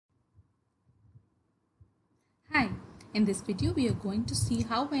In this video, we are going to see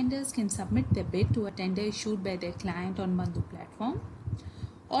how vendors can submit their bid to a tender issued by their client on Bandhu platform.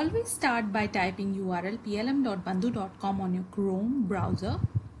 Always start by typing URL plm.bandhu.com on your Chrome browser.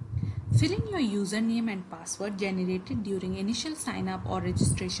 Fill in your username and password generated during initial sign up or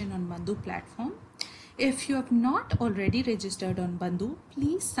registration on Bandhu platform. If you have not already registered on Bandhu,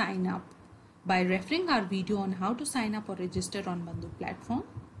 please sign up by referring our video on how to sign up or register on Bandhu platform.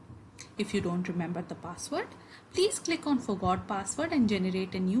 If you don't remember the password, please click on Forgot Password and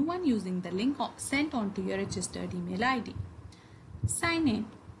generate a new one using the link sent on to your registered email ID. Sign in.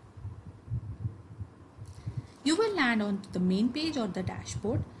 You will land onto the main page or the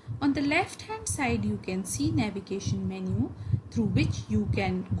dashboard. On the left hand side, you can see navigation menu through which you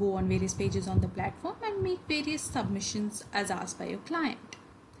can go on various pages on the platform and make various submissions as asked by your client.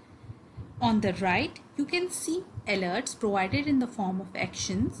 On the right, you can see alerts provided in the form of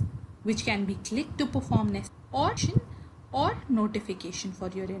actions which can be clicked to perform action or notification for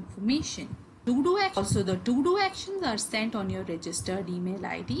your information. Also, the to-do actions are sent on your registered email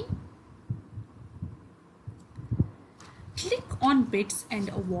ID. Click on Bids and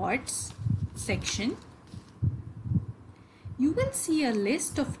Awards section. You will see a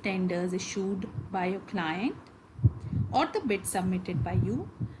list of tenders issued by your client or the bid submitted by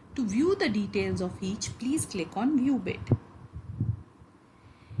you. To view the details of each, please click on View Bid.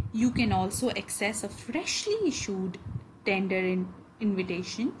 You can also access a freshly issued tender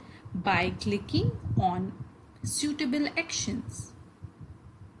invitation by clicking on Suitable Actions.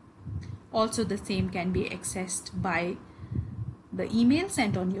 Also, the same can be accessed by the email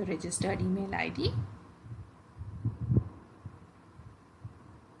sent on your registered email ID.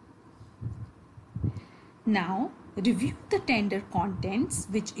 Now, review the tender contents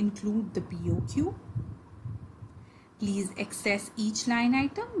which include the POQ. Please access each line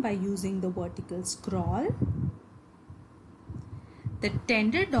item by using the vertical scroll. The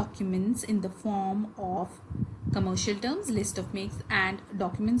tender documents in the form of commercial terms, list of makes and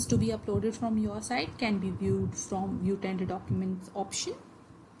documents to be uploaded from your side can be viewed from View Tender Documents option.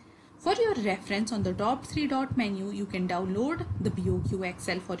 For your reference, on the top 3-dot menu, you can download the POQ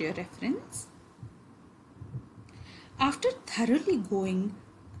Excel for your reference. After thoroughly going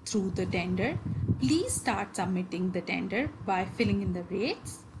through the tender, please start submitting the tender by filling in the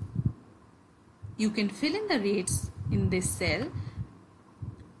rates. You can fill in the rates in this cell,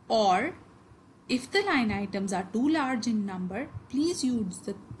 or if the line items are too large in number, please use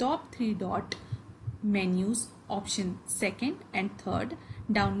the top 3-dot menus option 2nd and 3rd.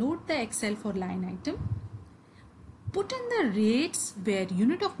 Download the Excel for line item. Put in the rates where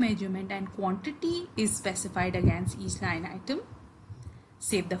unit of measurement and quantity is specified against each line item.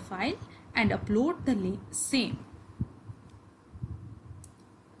 Save the file and upload the same.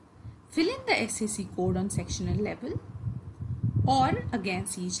 Fill in the SAC code on sectional level or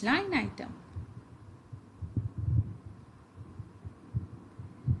against each line item.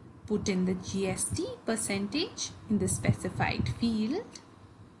 Put in the GST percentage in the specified field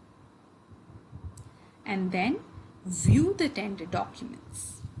and then view the tender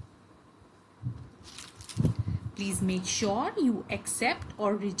documents. Please make sure you accept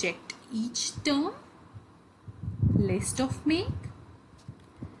or reject each term, list of make.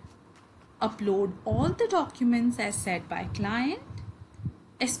 Upload all the documents as said by client,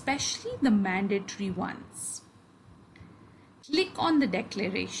 especially the mandatory ones. Click on the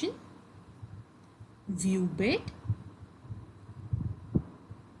declaration, view bid,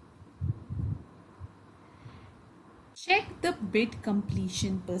 check the bid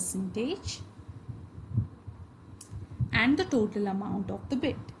completion percentage and the total amount of the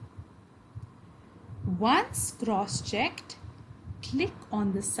bid. Once cross-checked, click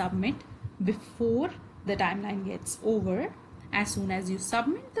on the submit before the timeline gets over. As soon as you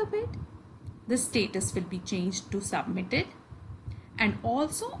submit the bid, the status will be changed to submitted, and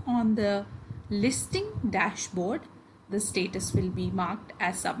also on the listing dashboard, the status will be marked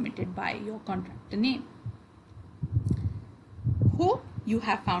as submitted by your contractor name. Hope you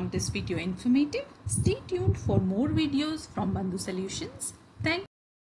have found this video informative. Stay tuned for more videos from Bandhu Solutions.